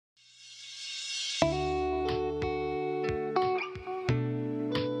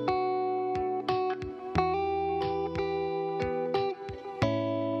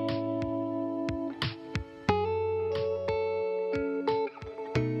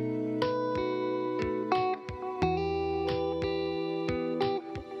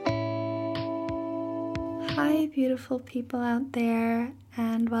Hi, beautiful people out there,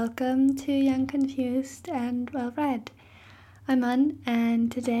 and welcome to Young, Confused, and Well Read. I'm An,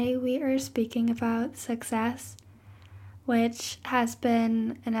 and today we are speaking about success, which has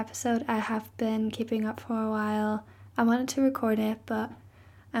been an episode I have been keeping up for a while. I wanted to record it, but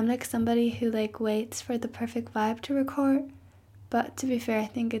I'm like somebody who waits for the perfect vibe to record. But to be fair, I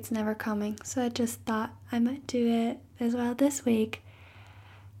think it's never coming, so I just thought I might do it as well this week.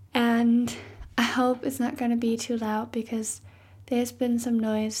 And I hope it's not going to be too loud because there's been some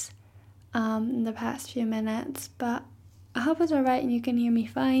noise in the past few minutes, but I hope it's alright and you can hear me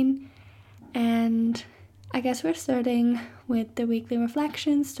fine. And I guess we're starting with the weekly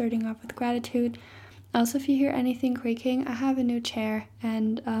reflections, starting off with gratitude. Also, if you hear anything creaking, I have a new chair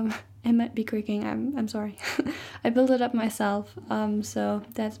and it might be creaking. I'm sorry. I built it up myself, so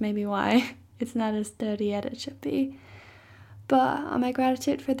that's maybe why it's not as sturdy as it should be. But my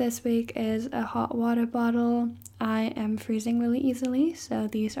gratitude for this week is a hot water bottle. I am freezing really easily, so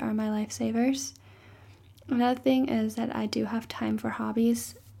these are my lifesavers. Another thing is that I do have time for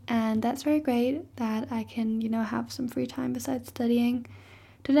hobbies, and that's very great that I can, have some free time besides studying.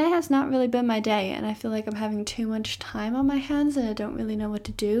 Today has not really been my day, and I feel like I'm having too much time on my hands and I don't really know what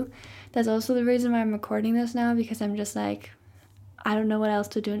to do. That's also the reason why I'm recording this now, because I'm just I don't know what else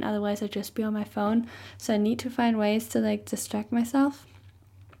to do, and otherwise I'd just be on my phone. So I need to find ways to distract myself.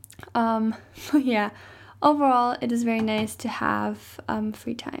 But yeah, overall it is very nice to have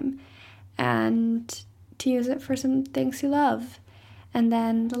free time and to use it for some things you love. And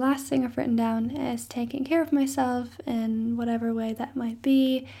then the last thing I've written down is taking care of myself in whatever way that might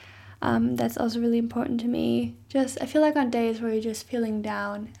be. That's also really important to me. I feel like on days where you're just feeling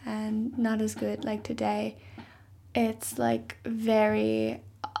down and not as good, like today, it's very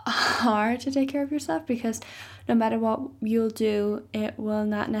hard to take care of yourself because no matter what you'll do, it will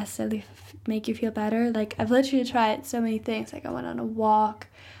not necessarily make you feel better. I've literally tried so many things. I went on a walk,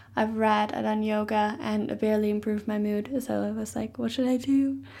 I've read, I've done yoga, and it barely improved my mood. So I was like, what should I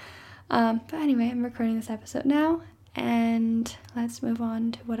do? But anyway, I'm recording this episode now, and let's move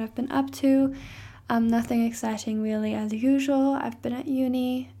on to what I've been up to. Nothing exciting really as usual. I've been at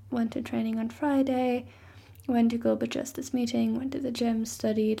uni, went to training on Friday, went to Global Justice meeting, went to the gym,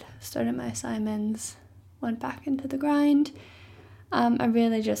 studied, started my assignments, went back into the grind. I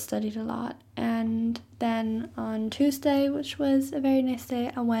really just studied a lot. And then on Tuesday, which was a very nice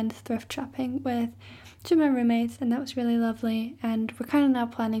day, I went thrift shopping with two of my roommates, and that was really lovely. And we're kind of now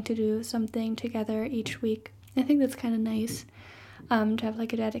planning to do something together each week. I think that's kind of nice to have a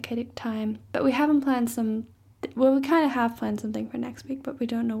dedicated time. But we haven't planned we kind of have planned something for next week, but we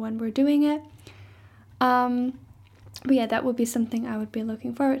don't know when we're doing it. But yeah, that would be something I would be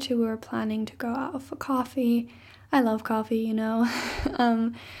looking forward to. We were planning to go out for coffee. I love coffee,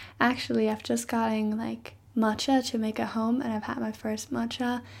 Actually, I've just gotten matcha to make at home, and I've had my first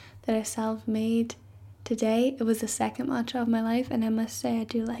matcha that I self-made today. It was the second matcha of my life, and I must say I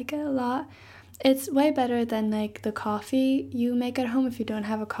do like it a lot. It's way better than the coffee you make at home if you don't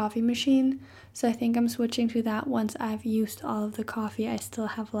have a coffee machine. So I think I'm switching to that once I've used all of the coffee I still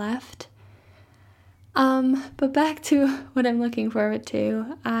have left. But back to what I'm looking forward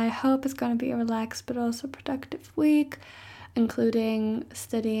to. I hope it's going to be a relaxed but also productive week, including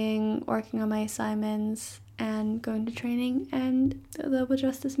studying, working on my assignments, and going to training and the Global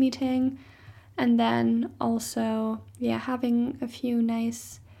Justice meeting. And then also, having a few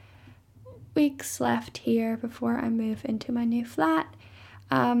nice weeks left here before I move into my new flat.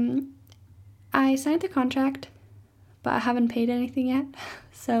 I signed the contract, but I haven't paid anything yet.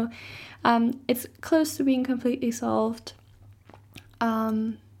 So it's close to being completely solved.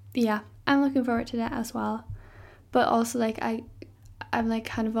 I'm looking forward to that as well. But also I'm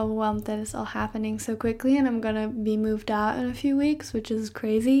kind of overwhelmed that it's all happening so quickly, and I'm gonna be moved out in a few weeks, which is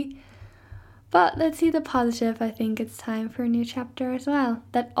crazy. But let's see the positive. I think it's time for a new chapter as well.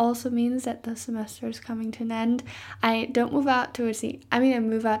 That also means that the semester is coming to an end. I move out towards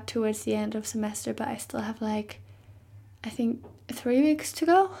the end of semester, but I still have I think 3 weeks to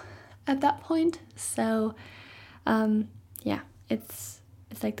go at that point. So it's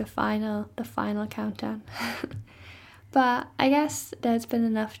the final countdown. But I guess that's been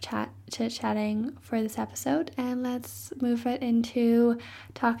enough chit-chatting for this episode, and let's move right into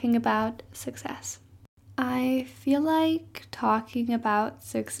talking about success. I feel like talking about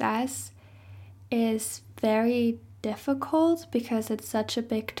success is very difficult because it's such a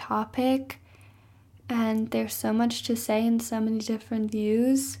big topic and there's so much to say and so many different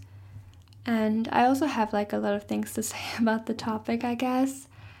views. And I also have a lot of things to say about the topic, I guess.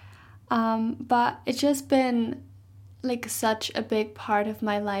 But it's just been such a big part of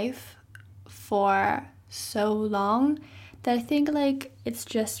my life for so long that I think like it's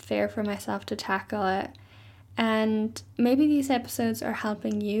just fair for myself to tackle it. And maybe these episodes are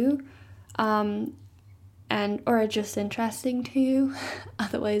helping you, and or are just interesting to you.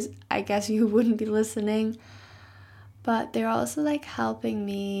 Otherwise, I guess you wouldn't be listening. But they're also like helping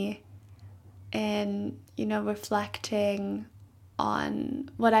me in, reflecting on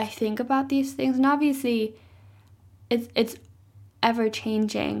what I think about these things. And obviously, it's ever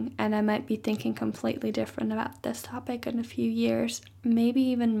changing, and I might be thinking completely different about this topic in a few years, maybe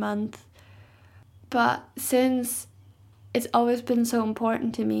even months. But since it's always been so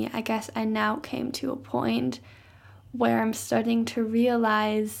important to me, I guess I now came to a point where I'm starting to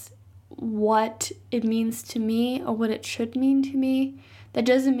realize what it means to me or what it should mean to me. That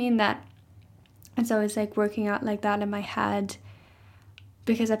doesn't mean that it's always like working out like that in my head,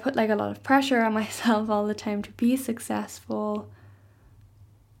 because I put like a lot of pressure on myself all the time to be successful.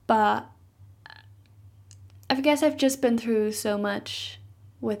 But I guess I've just been through so much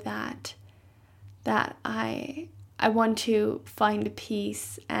with that I want to find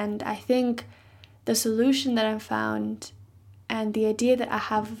peace. And I think the solution that I've found and the idea that I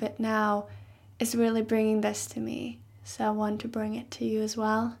have of it now is really bringing this to me. So I want to bring it to you as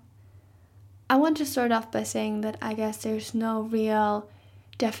well. I want to start off by saying that I guess there's no real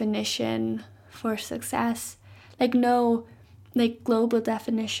definition for success. Like no global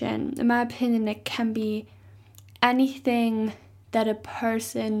definition. In my opinion, it can be anything that a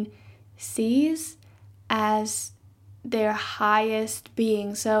person sees as their highest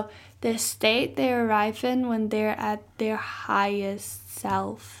being. So the state they arrive in when they're at their highest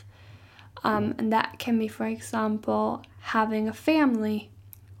self. And that can be, for example, having a family,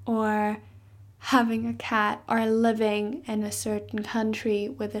 or having a cat, or living in a certain country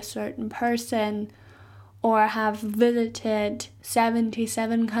with a certain person, or have visited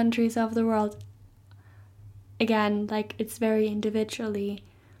 77 countries of the world. Again, like it's very individually.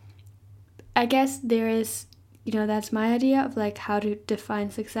 I guess there is, that's my idea of like how to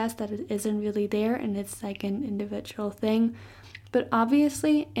define success, that it isn't really there and it's like an individual thing. But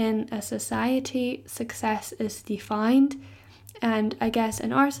obviously in a society, success is defined. And I guess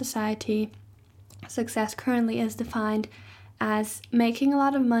in our society, success currently is defined as making a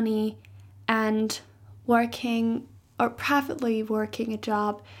lot of money and working or privately working a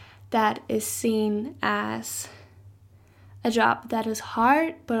job that is seen as a job that is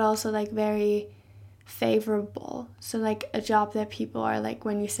hard but also like very favorable. So like a job that people are like,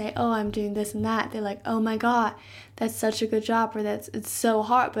 when you say, oh, I'm doing this and that, they're like, oh my god, that's such a good job, or it's so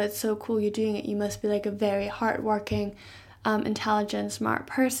hard but it's so cool you're doing it, you must be like a very hardworking, intelligent, smart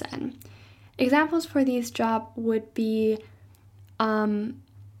person. Examples for these jobs would be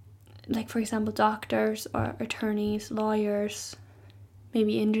like, for example, doctors or attorneys, lawyers,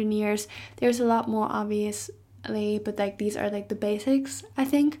 maybe engineers. There's a lot more, obviously, but like these are like the basics, I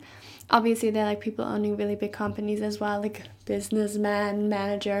think. Obviously, they're like people owning really big companies as well, like businessmen,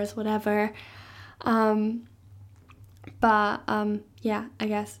 managers, whatever. Yeah, I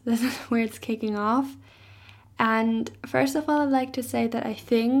guess this is where it's kicking off. And first of all, I'd like to say that I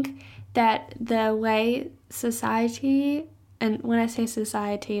think that the way society, and when I say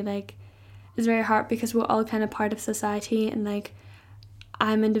society, like, it's very hard because we're all kind of part of society, and like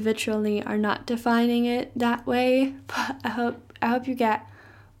I'm individually are not defining it that way, but I hope you get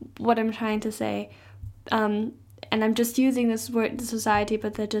what I'm trying to say. And I'm just using this word society,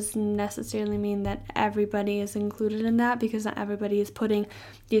 but that doesn't necessarily mean that everybody is included in that, because not everybody is putting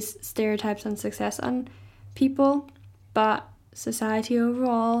these stereotypes on success on people. But society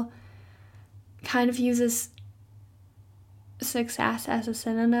overall kind of uses success as a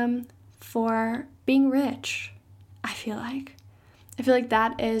synonym for being rich. I feel like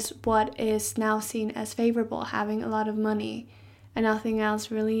that is what is now seen as favorable, having a lot of money, and nothing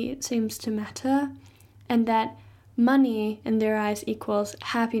else really seems to matter. And that money in their eyes equals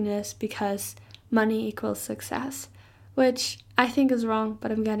happiness because money equals success, which I think is wrong,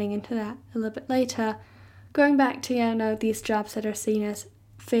 but I'm getting into that a little bit later. Going back to, these jobs that are seen as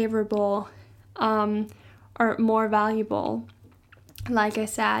favorable, or more valuable, like I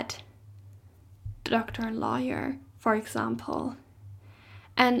said, doctor and lawyer, for example.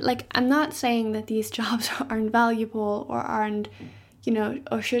 And like, I'm not saying that these jobs aren't valuable or aren't,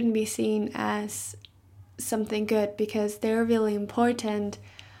 or shouldn't be seen as something good, because they're really important.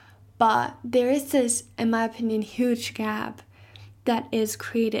 But there is this, in my opinion, huge gap that is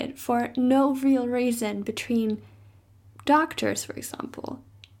created for no real reason between doctors, for example,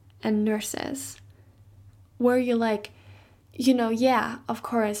 and nurses, where you're like, yeah, of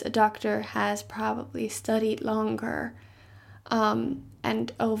course, a doctor has probably studied longer,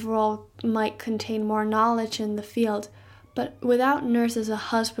 and overall might contain more knowledge in the field. But without nurses, a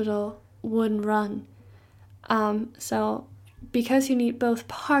hospital wouldn't run. So because you need both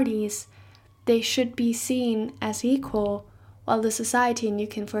parties, they should be seen as equal, while the society, and you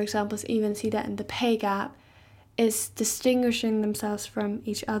can, for example, even see that in the pay gap, is distinguishing themselves from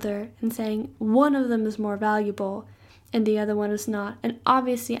each other and saying one of them is more valuable and the other one is not. And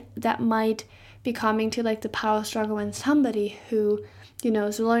obviously that might be coming to like the power struggle when somebody who,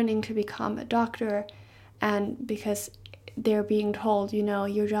 is learning to become a doctor, and because they're being told,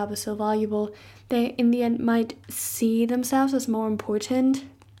 your job is so valuable, they in the end might see themselves as more important.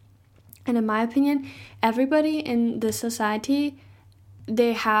 And in my opinion, everybody in the society,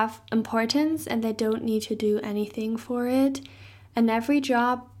 they have importance and they don't need to do anything for it. And every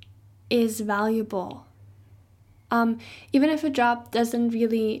job is valuable. Even if a job doesn't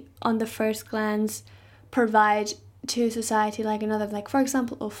really, on the first glance, provide to society like another, like for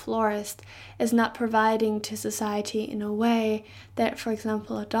example, a florist is not providing to society in a way that, for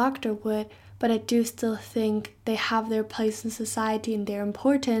example, a doctor would, but I do still think they have their place in society and their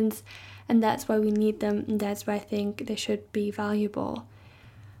importance, and that's why we need them, and that's why I think they should be valuable.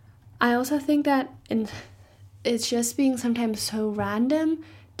 I also think that it's just being sometimes so random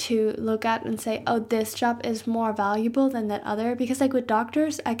to look at and say, oh, this job is more valuable than that other, because like with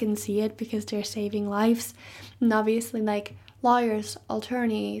doctors, I can see it because they're saving lives, and obviously like lawyers,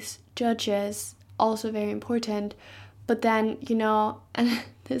 attorneys, judges, also very important. But then, and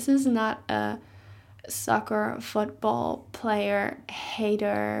this is not a soccer, football player,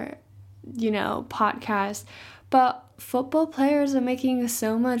 hater, podcast, but football players are making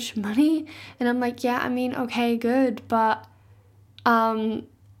so much money, and I'm like, yeah, I mean, okay, good, but why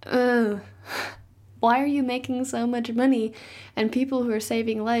are you making so much money? And people who are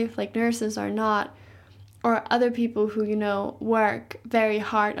saving life, like nurses, are not, or other people who, work very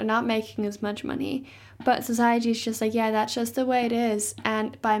hard are not making as much money. But society is just like, yeah, that's just the way it is.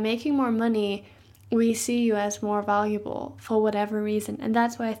 And by making more money, we see you as more valuable for whatever reason. And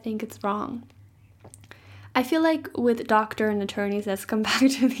that's why I think it's wrong. I feel like with doctor and attorneys, let's come back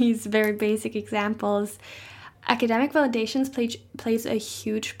to these very basic examples, academic validations plays a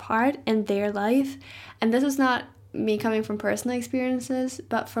huge part in their life. And this is not me coming from personal experiences,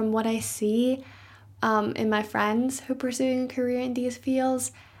 but from what I see in my friends who are pursuing a career in these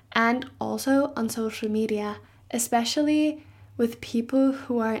fields, and also on social media, especially with people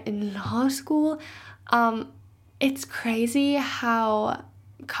who are in law school. It's crazy how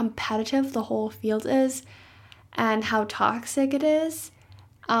competitive the whole field is and how toxic it is.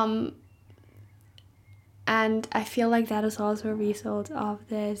 And I feel like that is also a result of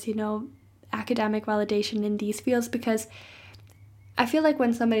this, academic validation in these fields, because I feel like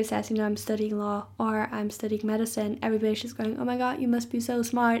when somebody says, I'm studying law or I'm studying medicine, everybody's just going, oh my God, you must be so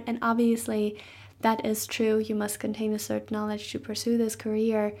smart. And obviously that is true. You must contain a certain knowledge to pursue this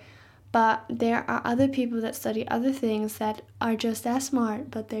career. But there are other people that study other things that are just as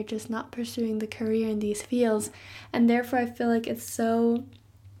smart, but they're just not pursuing the career in these fields. And therefore I feel like it's so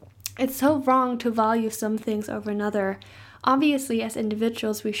wrong to value some things over another. Obviously, as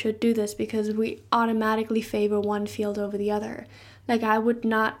individuals, we should do this because we automatically favor one field over the other. Like, I would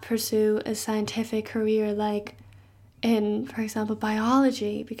not pursue a scientific career like in, for example,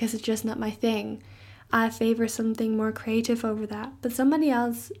 biology, because it's just not my thing. I favor something more creative over that. But somebody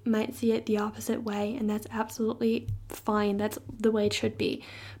else might see it the opposite way, and that's absolutely fine. That's the way it should be.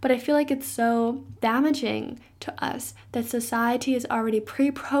 But I feel like it's so damaging to us that society is already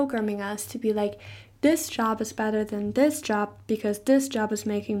pre-programming us to be like, this job is better than this job because this job is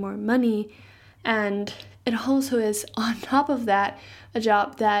making more money. And it also is, on top of that, a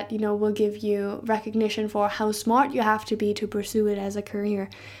job that, will give you recognition for how smart you have to be to pursue it as a career.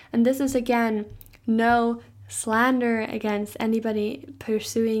 And this is, again, no slander against anybody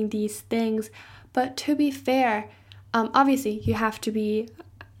pursuing these things, but to be fair, obviously you have to be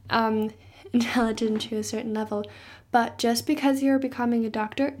intelligent to a certain level, but just because you're becoming a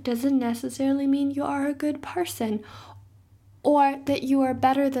doctor doesn't necessarily mean you are a good person or that you are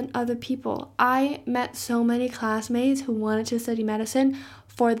better than other people. I met so many classmates who wanted to study medicine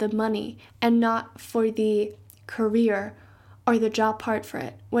for the money and not for the career or the job part for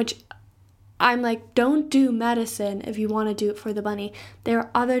it, which I'm like, don't do medicine if you want to do it for the money. There are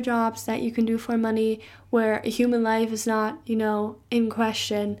other jobs that you can do for money where a human life is not, in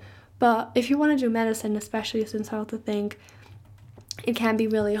question. But if you want to do medicine, especially since I also think it can be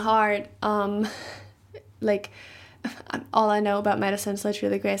really hard, like, all I know about medicine is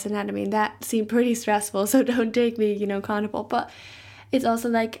literally Grey's Anatomy, and that seemed pretty stressful, so don't take me, accountable. But it's also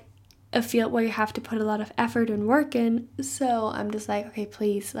like, a field where you have to put a lot of effort and work in. So I'm just like, okay,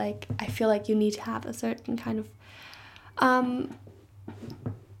 please, like, I feel like you need to have a certain kind of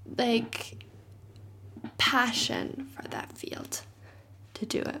like passion for that field to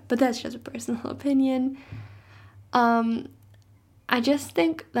do it. But that's just a personal opinion. I just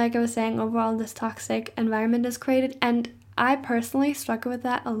think, like I was saying, overall this toxic environment is created, and I personally struggle with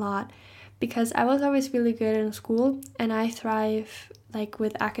that a lot because I was always really good in school and I thrive like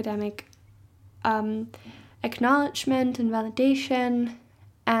with academic acknowledgement and validation,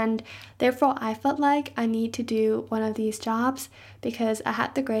 and therefore I felt like I need to do one of these jobs because I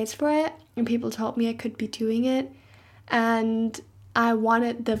had the grades for it and people told me I could be doing it, and I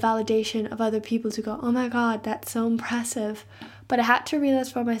wanted the validation of other people to go, oh my god, that's so impressive. But I had to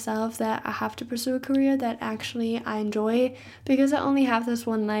realize for myself that I have to pursue a career that actually I enjoy, because I only have this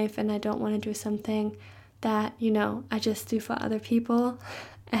one life and I don't want to do something that, you know, I just do for other people.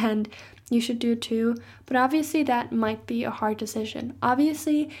 And you should do too. But obviously that might be a hard decision.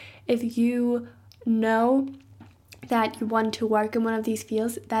 Obviously, if you know that you want to work in one of these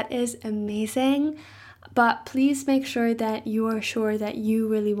fields, that is amazing. But please make sure that you are sure that you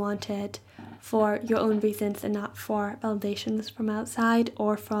really want it for your own reasons and not for validations from outside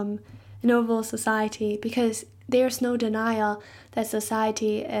or from an overall society, because there's no denial that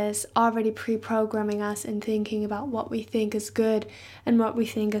society is already pre-programming us in thinking about what we think is good and what we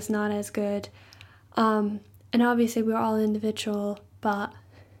think is not as good. And obviously we're all individual, but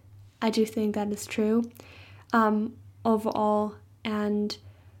I do think that is true overall, and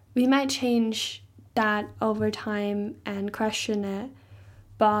we might change that over time and question it,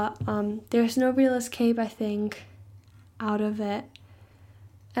 but there's no real escape, I think, out of it.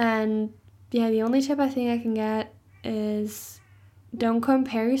 And yeah, the only tip I think I can get is don't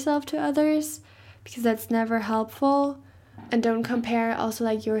compare yourself to others, because that's never helpful. And don't compare also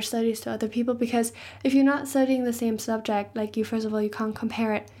like your studies to other people, because if you're not studying the same subject, like you, first of all, you can't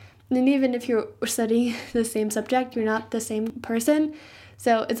compare it. And even if you're studying the same subject, you're not the same person.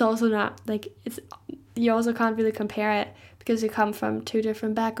 So it's also not like you also can't really compare it, because you come from two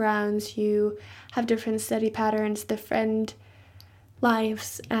different backgrounds, you have different study patterns, different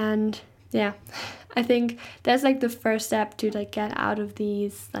lives, and yeah, I think that's like the first step to like get out of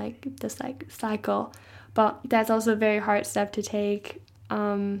this cycle. But that's also a very hard step to take.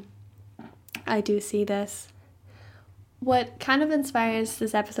 I do see this. What kind of inspires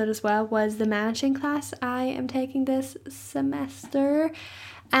this episode as well was the managing class I am taking this semester.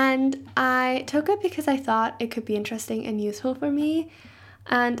 And I took it because I thought it could be interesting and useful for me.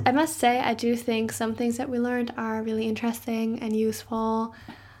 And I must say, I do think some things that we learned are really interesting and useful.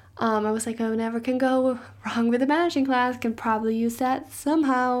 I was like, oh, never can go wrong with a managing class. Can probably use that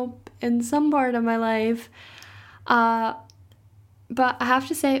somehow in some part of my life. But I have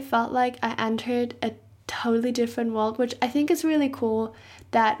to say, it felt like I entered a totally different world, which I think is really cool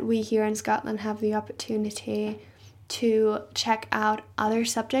that we here in Scotland have the opportunity to check out other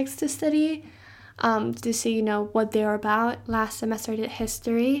subjects to study, to see, you know, what they're about. Last semester I did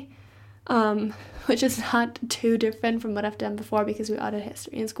history, which is not too different from what I've done before because we all did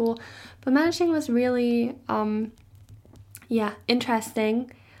history in school. But managing was really,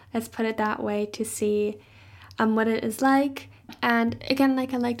 interesting, let's put it that way, to see what it is like. And again,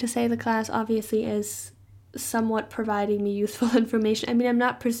 like I like to say, the class obviously is somewhat providing me useful information. I mean, I'm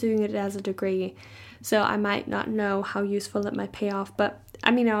not pursuing it as a degree, so I might not know how useful it might pay off. But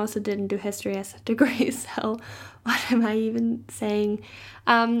I mean, I also didn't do history as a degree, so what am I even saying?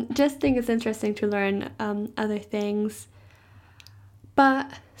 Just think it's interesting to learn other things.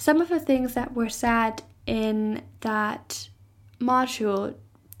 But some of the things that were said in that module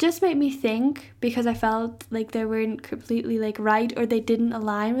just made me think, because I felt like they weren't completely like right, or they didn't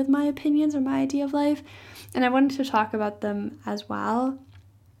align with my opinions or my idea of life, and I wanted to talk about them as well,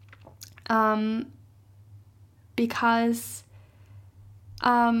 because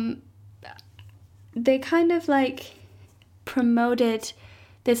they kind of like promoted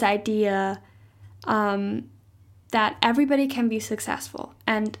this idea that everybody can be successful,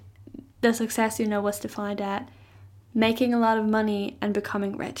 and the success, you know, was defined at making a lot of money and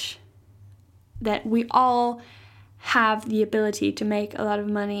becoming rich. That we all have the ability to make a lot of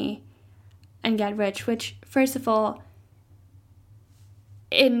money and get rich, which, first of all,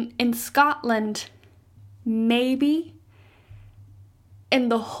 in Scotland, maybe. In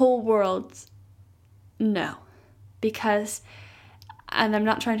the whole world, no. Because, and I'm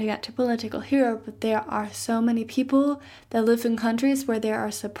not trying to get too political here, but there are so many people that live in countries where they are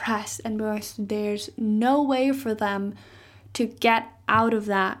suppressed and where there's no way for them to get out of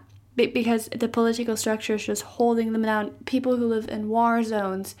that because the political structure is just holding them down. People who live in war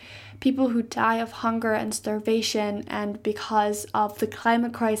zones, people who die of hunger and starvation, and because of the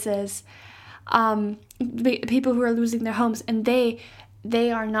climate crisis, people who are losing their homes, and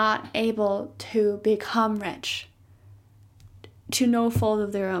they are not able to become rich to no fault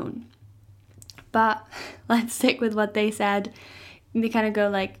of their own. But let's stick with what they said. They kind of go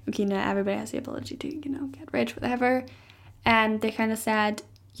like, okay, now everybody has the ability to, get rich, whatever. And they kind of said,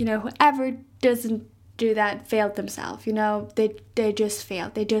 whoever doesn't do that failed themselves. They just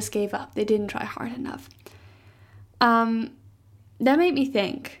failed. They just gave up. They didn't try hard enough. That made me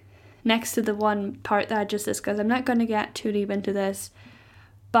think, next to the one part that I just discussed, I'm not going to get too deep into this,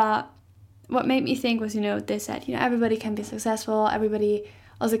 but what made me think was, they said, everybody can be successful. Everybody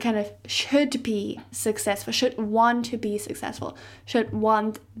also kind of should be successful, should want to be successful, should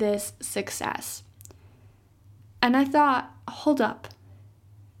want this success. And I thought, hold up.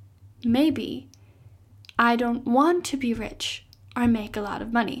 Maybe I don't want to be rich or make a lot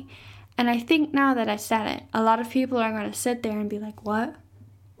of money. And I think now that I said it, a lot of people are going to sit there and be like, what?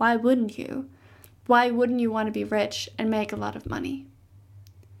 Why wouldn't you? Why wouldn't you want to be rich and make a lot of money?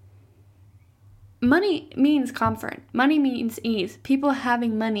 Money means comfort. Money means ease. People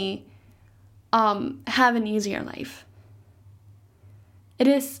having money have an easier life. It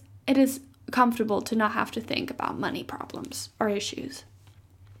is comfortable to not have to think about money problems or issues,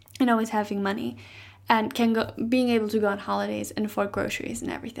 and always having money, and being able to go on holidays and afford groceries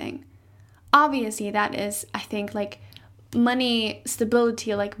and everything. Obviously, that is, I think, like money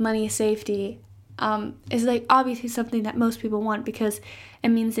stability, like money safety, is like obviously something that most people want because it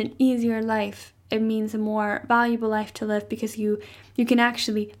means an easier life. It means a more valuable life to live because you can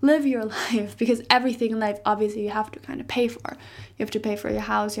actually live your life, because everything in life, obviously, you have to kind of pay for. You have to pay for your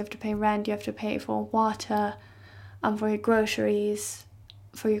house, you have to pay rent, you have to pay for water, for your groceries,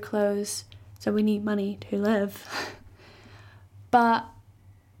 for your clothes. So we need money to live. But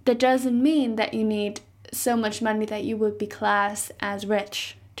that doesn't mean that you need so much money that you would be classed as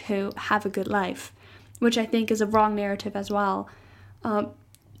rich to have a good life, which I think is a wrong narrative as well.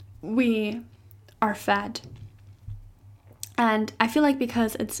 We are fed. And I feel like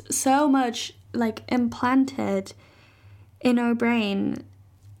because it's so much like implanted in our brain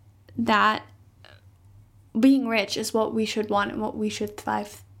that being rich is what we should want and what we should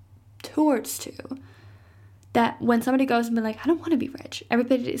thrive towards to, that when somebody goes and be like, I don't want to be rich,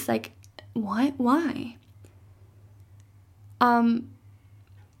 everybody is like, what? Why?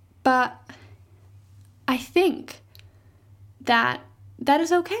 But I think that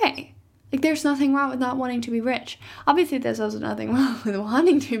is okay. Like, there's nothing wrong with not wanting to be rich. Obviously, there's also nothing wrong with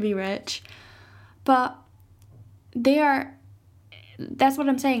wanting to be rich. But that's what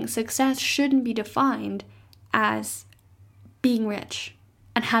I'm saying. Success shouldn't be defined as being rich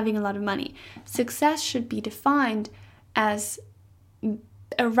and having a lot of money. Success should be defined as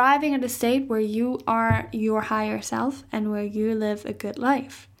arriving at a state where you are your higher self and where you live a good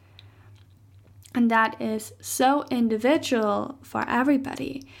life. And that is so individual for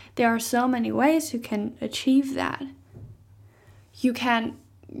everybody. There are so many ways you can achieve that. You can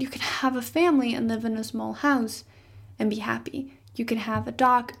have a family and live in a small house and be happy. You can have a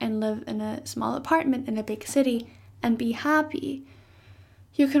dog and live in a small apartment in a big city and be happy.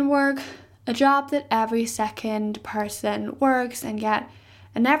 You can work a job that every second person works and get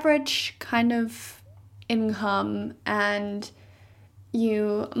an average kind of income, and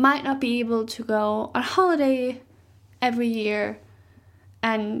you might not be able to go on holiday every year,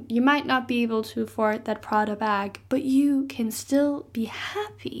 and you might not be able to afford that Prada bag, but you can still be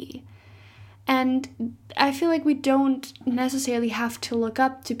happy. And I feel like we don't necessarily have to look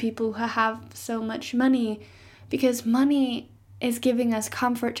up to people who have so much money, because money is giving us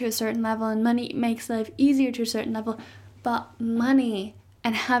comfort to a certain level, and money makes life easier to a certain level, but money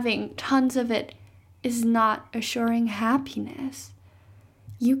and having tons of it is not assuring happiness.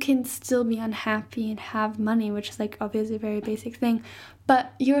 You can still be unhappy and have money, which is like obviously a very basic thing.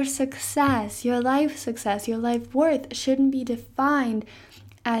 But your success, your life worth shouldn't be defined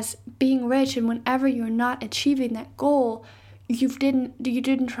as being rich. And whenever you're not achieving that goal, you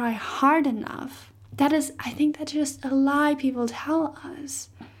didn't try hard enough. I think that's just a lie people tell us.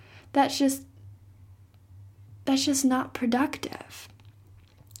 That's just not productive.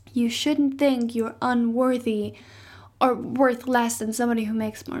 You shouldn't think you're unworthy or worth less than somebody who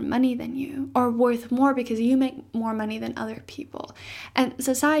makes more money than you, or worth more because you make more money than other people. And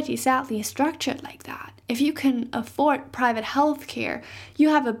society sadly is structured like that. If you can afford private health care, you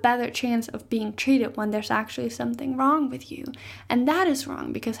have a better chance of being treated when there's actually something wrong with you. And that is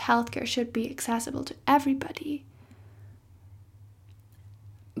wrong, because healthcare should be accessible to everybody.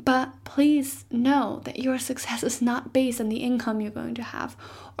 But please know that your success is not based on the income you're going to have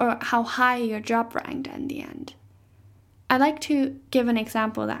or how high your job ranked in the end. I like to give an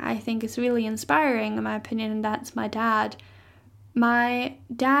example that I think is really inspiring in my opinion, and that's my dad. My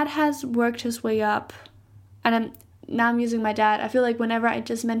dad has worked his way up, and I'm using my dad. I feel like whenever I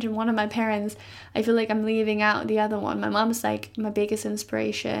just mention one of my parents, I feel like I'm leaving out the other one. My mom's like my biggest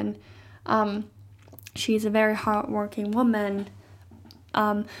inspiration. She's a very hardworking woman.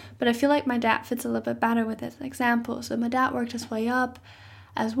 But I feel like my dad fits a little bit better with this example. So my dad worked his way up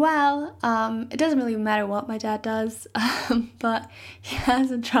as well. It doesn't really matter what my dad does, but he has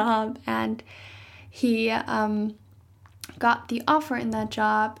a job, and he got the offer in that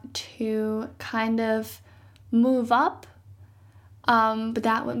job to kind of move up, but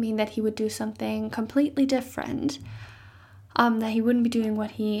that would mean that he would do something completely different, that he wouldn't be doing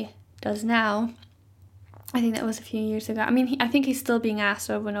what he does now. I think that was a few years ago. I mean, I think he's still being asked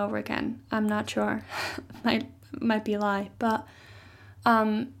over and over again. I'm not sure. might be a lie. But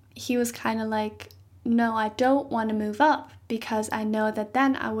he was kind of like, no, I don't want to move up because I know that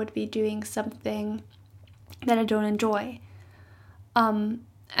then I would be doing something that I don't enjoy. And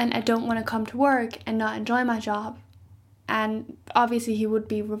I don't want to come to work and not enjoy my job. And obviously he would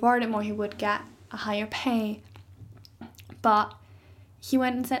be rewarded more. He would get a higher pay. But he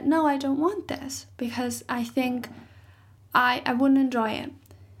went and said, no, I don't want this because I think I wouldn't enjoy it.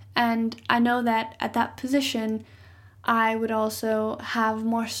 And I know that at that position, I would also have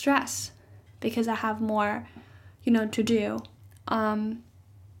more stress because I have more, to do. And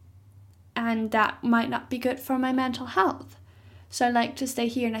that might not be good for my mental health. So I like to stay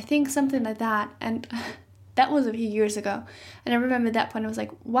here. And I think something like that, and that was a few years ago. And I remember at that point I was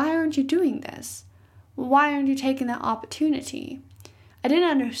like, why aren't you doing this? Why aren't you taking that opportunity? I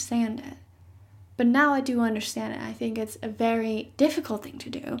didn't understand it, but now I do understand it. I think it's a very difficult thing to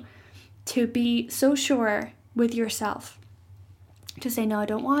do, to be so sure with yourself, to say, no, I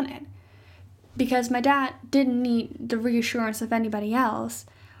don't want it. Because my dad didn't need the reassurance of anybody else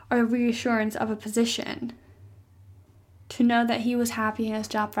or the reassurance of a position to know that he was happy in his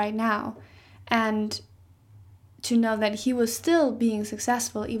job right now, and to know that he was still being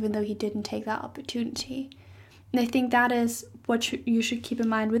successful even though he didn't take that opportunity. And I think that is what you should keep in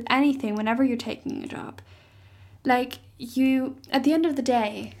mind with anything whenever you're taking a job. Like, at the end of the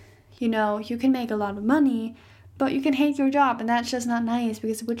day, you can make a lot of money, but you can hate your job, and that's just not nice,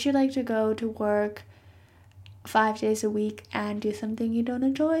 because would you like to go to work 5 days a week and do something you don't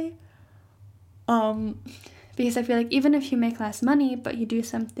enjoy? Because I feel like even if you make less money, but you do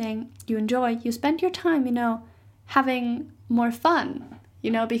something you enjoy, you spend your time, having more fun,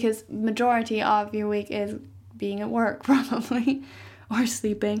 because majority of your week is being at work probably, or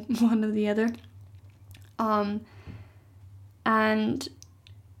sleeping, one or the other. And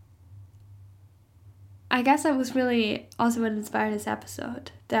I guess that was really also what inspired this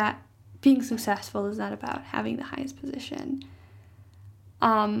episode, that being successful is not about having the highest position.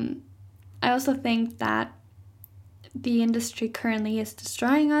 I also think that the industry currently is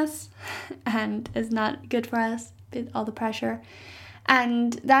destroying us and is not good for us with all the pressure.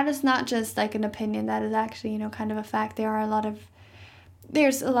 And that is not just like an opinion, that is actually, kind of a fact.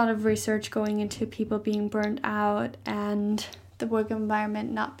 There's a lot of research going into people being burnt out and the work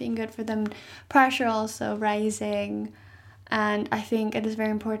environment not being good for them, pressure also rising. And I think it is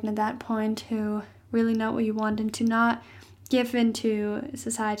very important at that point to really know what you want and to not give into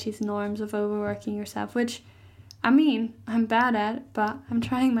society's norms of overworking yourself, which, I'm bad at, but I'm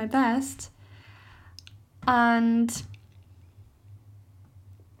trying my best. And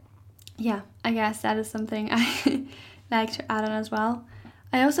yeah, I guess that is something I like to add on as well.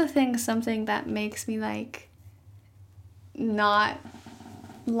 I also think something that makes me not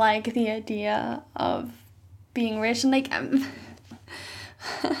like the idea of being rich, and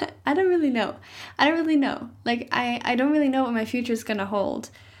I don't really know. I don't really know what my future is gonna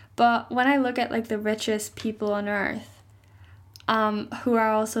hold. But when I look at the richest people on earth, who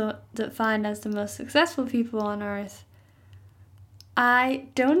are also defined as the most successful people on earth, I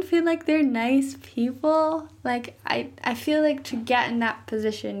don't feel like they're nice people. I feel like to get in that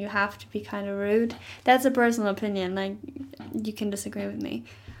position, you have to be kind of rude. That's a personal opinion. You can disagree with me.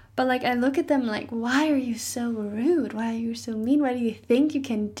 But I look at them why are you so rude? Why are you so mean? Why do you think you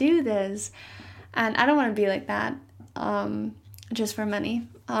can do this? And I don't want to be like that, just for money.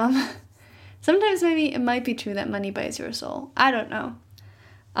 Sometimes maybe it might be true that money buys your soul. I don't know.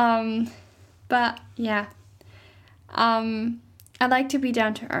 But yeah. I like to be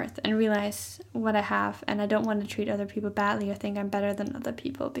down to earth and realize what I have, and I don't want to treat other people badly or think I'm better than other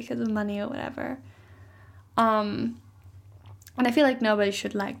people because of money or whatever. And I feel like nobody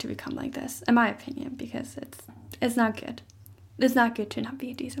should like to become like this, in my opinion, because it's not good. It's not good to not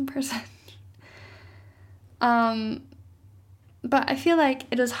be a decent person. But I feel like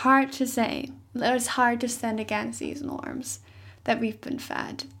it is hard to say. It's hard to stand against these norms that we've been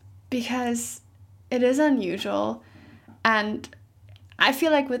fed, because it is unusual. And I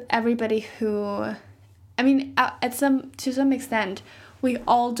feel like with everybody who, I mean, to some extent, we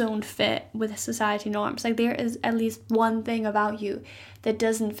all don't fit with society norms. Like, there is at least one thing about you that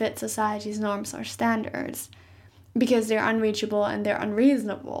doesn't fit society's norms or standards, because they're unreachable and they're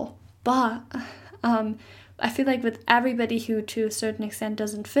unreasonable. But I feel like with everybody who to a certain extent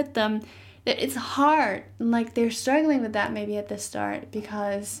doesn't fit them, it's hard. Like, they're struggling with that maybe at the start,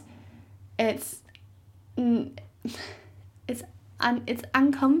 because it's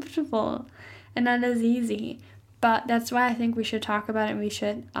uncomfortable and not as easy. But that's why I think we should talk about it, and we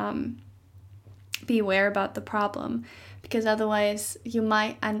should be aware about the problem, because otherwise you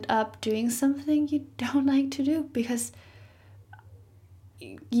might end up doing something you don't like to do because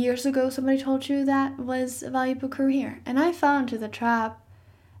years ago somebody told you that was a valuable career, and I fell into the trap,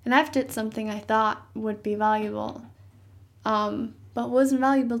 and I've did something I thought would be valuable, but wasn't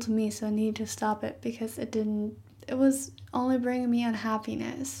valuable to me, so I needed to stop it because it was only bringing me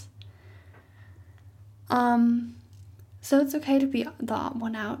unhappiness. So it's okay to be the odd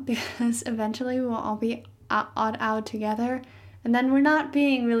one out, because eventually we'll all be odd out together, and then we're not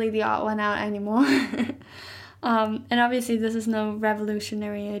being really the odd one out anymore. And obviously this is no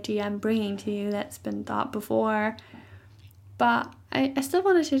revolutionary idea I'm bringing to you that's been thought before, but I still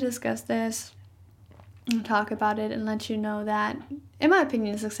wanted to discuss this and talk about it and let you know that, in my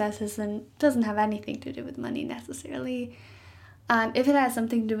opinion, success doesn't have anything to do with money necessarily. And if it has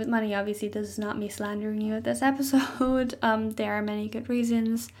something to do with money, obviously this is not me slandering you at this episode. There are many good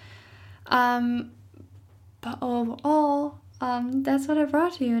reasons. But overall, that's what I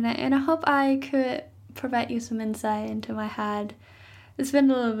brought to you, and I hope I could provide you some insight into my head. It's been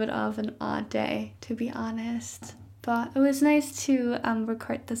a little bit of an odd day, to be honest, but it was nice to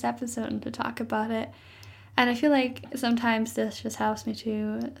record this episode and to talk about it. And I feel like sometimes this just helps me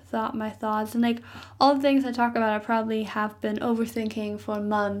to thought my thoughts, and like all the things I talk about I probably have been overthinking for a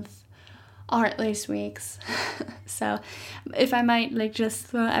month or at least weeks. So if I might like just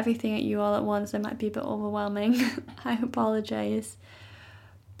throw everything at you all at once, it might be a bit overwhelming. I apologize.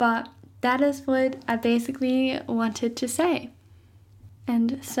 But that is what I basically wanted to say.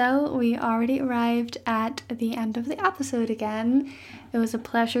 And so we already arrived at the end of the episode again. It was a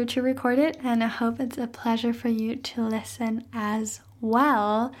pleasure to record it, and I hope it's a pleasure for you to listen as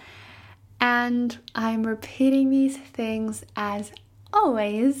well. And I'm repeating these things as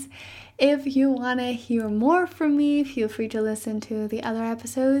always. If you want to hear more from me, feel free to listen to the other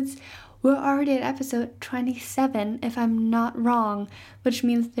episodes. We're already at episode 27, if I'm not wrong, which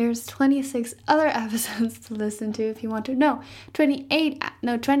means there's 26 other episodes to listen to if you want to. No,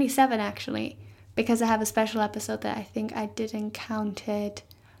 27 actually, because I have a special episode that I think I didn't count it.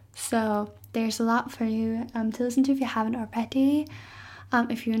 So there's a lot for you to listen to if you haven't already.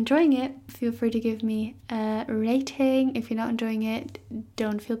 If you're enjoying it, feel free to give me a rating. If you're not enjoying it,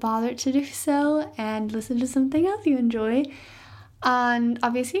 don't feel bothered to do so and listen to something else you enjoy. And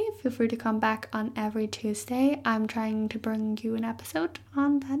obviously, feel free to come back on every Tuesday. I'm trying to bring you an episode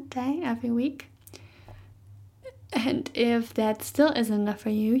on that day every week. And if that still isn't enough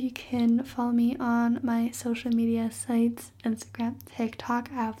for you, you can follow me on my social media sites, Instagram, TikTok.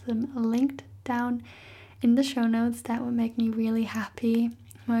 I have them linked down in the show notes. That would make me really happy.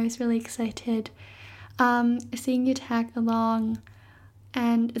 I'm always really excited seeing you tag along.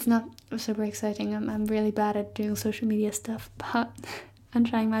 And it's not super exciting. I'm really bad at doing social media stuff, but I'm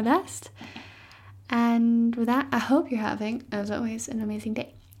trying my best. And with that, I hope you're having, as always, an amazing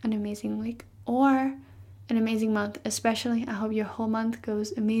day, an amazing week, or an amazing month. Especially, I hope your whole month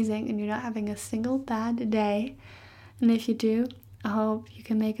goes amazing and you're not having a single bad day. And if you do, I hope you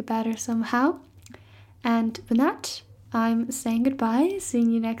can make it better somehow. And with that, I'm saying goodbye,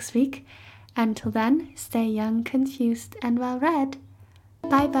 seeing you next week. Until then, stay young, confused, and well read.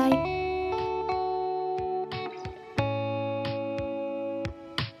 Bye bye.